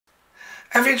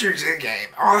Avengers Endgame.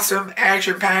 Awesome,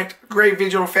 action-packed, great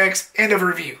visual effects. End of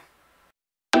review.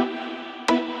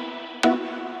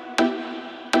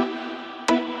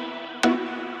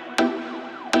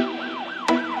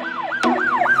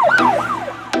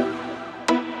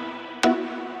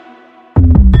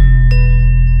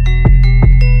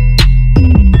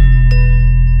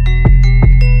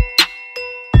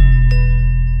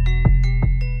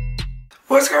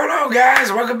 What's going on,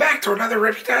 guys? Welcome back to another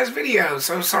Reputized video.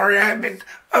 So sorry I haven't been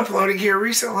uploading here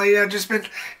recently. I've just been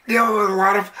dealing with a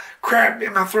lot of crap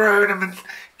in my throat. I've been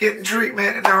getting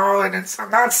treatment and all, and I'm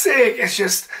not sick. It's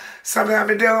just something I've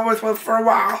been dealing with for a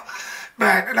while.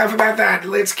 But enough about that.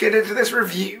 Let's get into this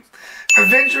review.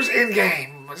 Avengers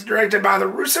Endgame was directed by the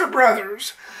Russo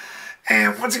brothers.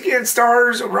 And once again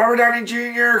stars Robert Downey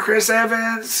Jr., Chris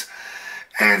Evans,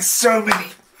 and so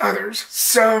many others.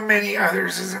 So many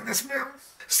others is in this film.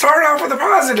 Start off with the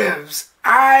positives.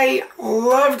 I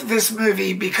loved this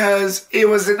movie because it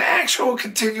was an actual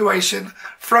continuation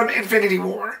from Infinity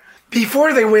War.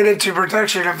 Before they went into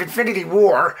production of Infinity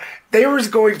War, they were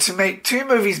going to make two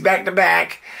movies back to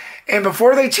back, and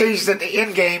before they changed it to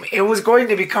Endgame, it was going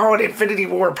to be called Infinity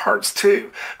War Parts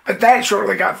 2. But that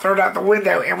shortly got thrown out the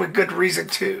window, and with good reason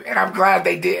too. And I'm glad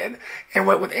they did, and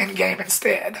went with Endgame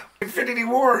instead. Infinity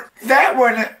War, that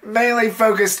one mainly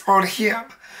focused on him.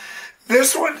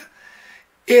 This one,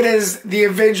 it is the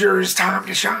Avengers' time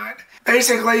to shine.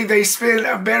 Basically, they spend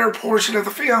a better portion of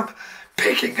the film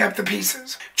picking up the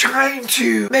pieces, trying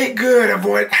to make good of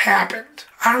what happened.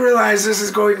 I realize this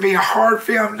is going to be a hard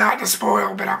film not to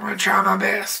spoil, but I'm going to try my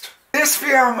best. This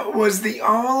film was the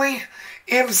only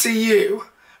MCU,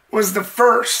 was the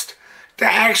first to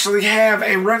actually have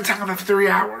a runtime of 3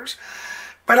 hours.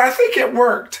 But I think it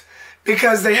worked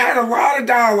because they had a lot of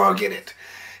dialogue in it.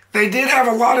 They did have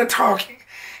a lot of talking.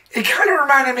 It kind of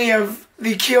reminded me of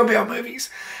the Kill Bill movies.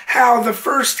 How the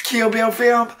first Kill Bill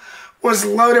film was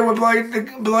loaded with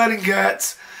blood and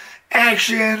guts,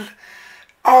 action,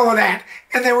 all of that.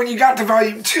 And then when you got to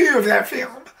volume 2 of that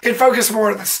film, it focused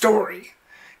more on the story.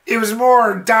 It was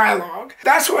more dialogue.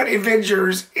 That's what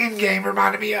Avengers Endgame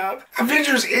reminded me of.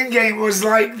 Avengers Endgame was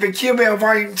like the Kill Bill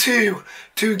Volume 2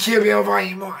 to Kill Bill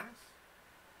Volume 1.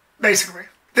 Basically.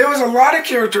 There was a lot of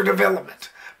character development.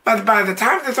 But by the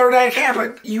time the third act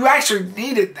happened, you actually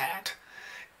needed that.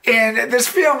 And this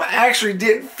film actually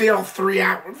didn't feel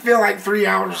like 3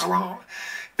 hours long.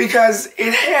 Because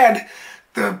it had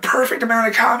the perfect amount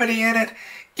of comedy in it,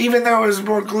 even though it was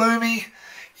more gloomy.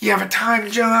 You have a time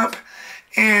jump,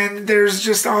 and there's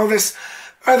just all this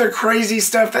other crazy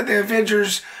stuff that the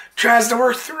Avengers tries to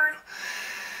work through.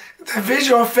 The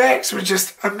visual effects were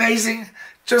just amazing,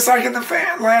 just like in the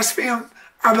last film.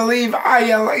 I believe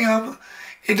ILM,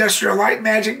 Industrial Light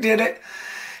Magic, did it,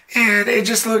 and it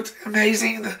just looked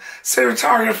amazing. The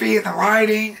cinematography and the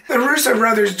lighting. The Russo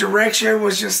brothers' direction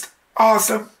was just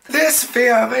awesome. This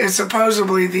film is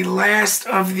supposedly the last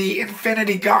of the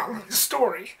Infinity Gauntlet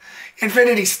story.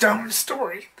 Infinity Stone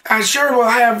story. I'm sure we'll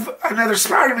have another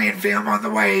Spider-Man film on the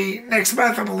way next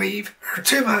month, I believe, or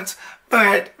 2 months.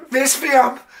 But this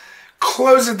film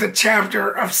closes the chapter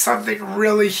of something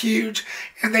really huge,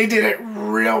 and they did it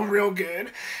real good.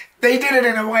 They did it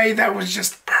in a way that was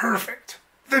just perfect.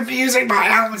 The music by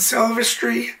Alan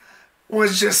Silvestri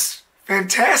was just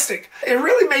fantastic. It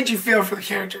really made you feel for the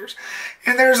characters.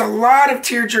 And there's a lot of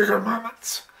tearjerker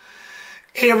moments.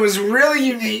 It was really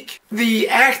unique. The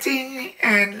acting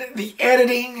and the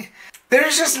editing,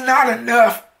 there's just not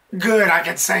enough good I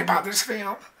can say about this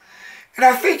film. And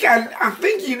I think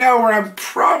you know where I'm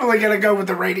probably going to go with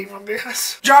the rating on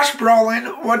this. Josh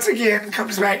Brolin, once again,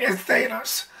 comes back as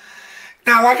Thanos.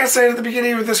 Now, like I said at the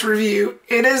beginning of this review,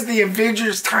 it is the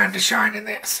Avengers' time to shine in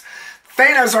this.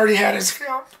 Thanos already had his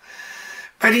film,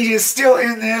 but he is still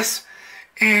in this,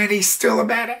 and he's still a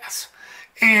badass.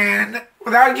 And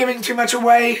without giving too much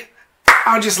away,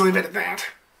 I'll just leave it at that.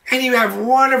 And you have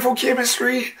wonderful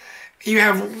chemistry, you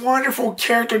have wonderful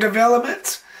character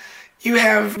development, you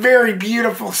have very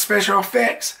beautiful special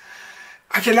effects.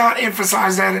 I cannot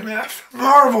emphasize that enough.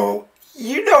 Marvel,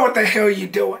 you know what the hell you're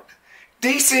doing.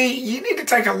 DC, you need to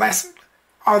take a lesson.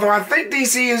 Although I think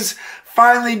DC is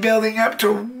finally building up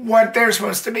to what they're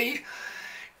supposed to be.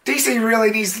 DC really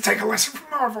needs to take a lesson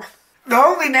from Marvel. The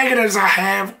only negatives I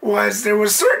have was there were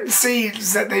certain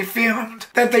scenes that they filmed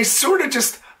that they sort of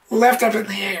just left up in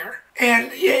the air.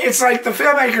 And it's like the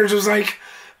filmmakers was like,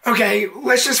 okay,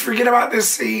 let's just forget about this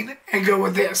scene and go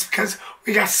with this because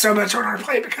we got so much on our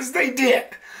plate, because they did.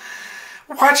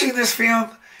 Watching this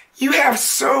film, you have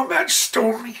so much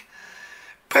story,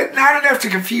 but not enough to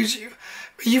confuse you.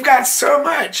 But you've got so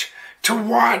much to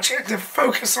watch and to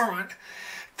focus on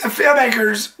The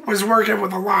filmmakers was working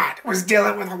with a lot, was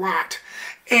dealing with a lot.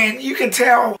 And you can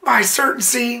tell by certain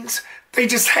scenes, they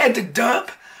just had to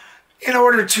dump in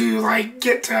order to like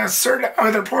get to certain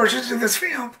other portions of this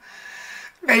film.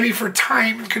 Maybe for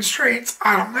time constraints,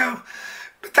 I don't know.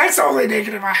 But that's the only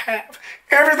negative I have.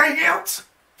 Everything else,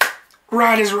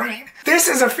 right as rain. This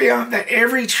is a film that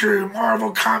every true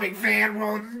Marvel comic fan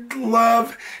will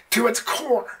love to its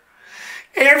core.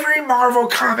 Every Marvel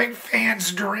comic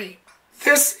fan's dream.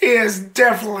 This is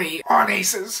definitely on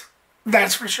Aces.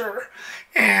 That's for sure.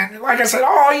 And like I said,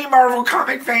 all you Marvel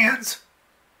comic fans,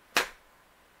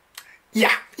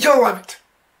 yeah, you'll love it.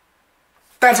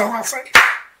 That's all I'll say.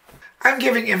 I'm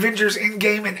giving Avengers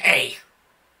Endgame an A.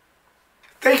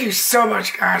 Thank you so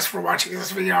much, guys, for watching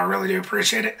this video. I really do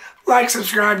appreciate it. Like,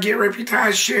 subscribe, get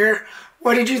reputized, share.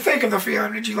 What did you think of the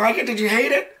film? Did you like it? Did you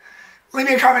hate it? Leave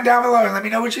me a comment down below and let me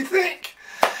know what you think.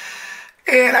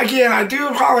 And again, I do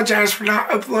apologize for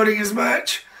not uploading as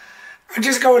much. I'm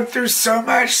just going through so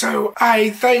much, so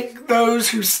I thank those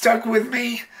who stuck with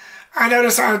me. I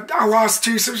noticed I lost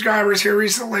 2 subscribers here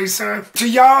recently, so to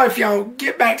y'all, if y'all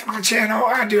get back to my channel,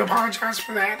 I do apologize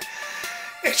for that.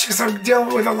 It's just I'm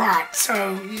dealing with a lot,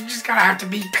 so you just gotta have to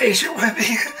be patient with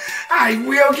me. I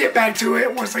will get back to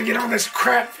it once I get all this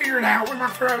crap figured out with my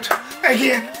throat.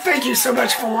 Again, thank you so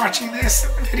much for watching this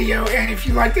video, and if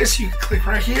you like this, you can click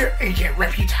right here and get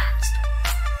reputized.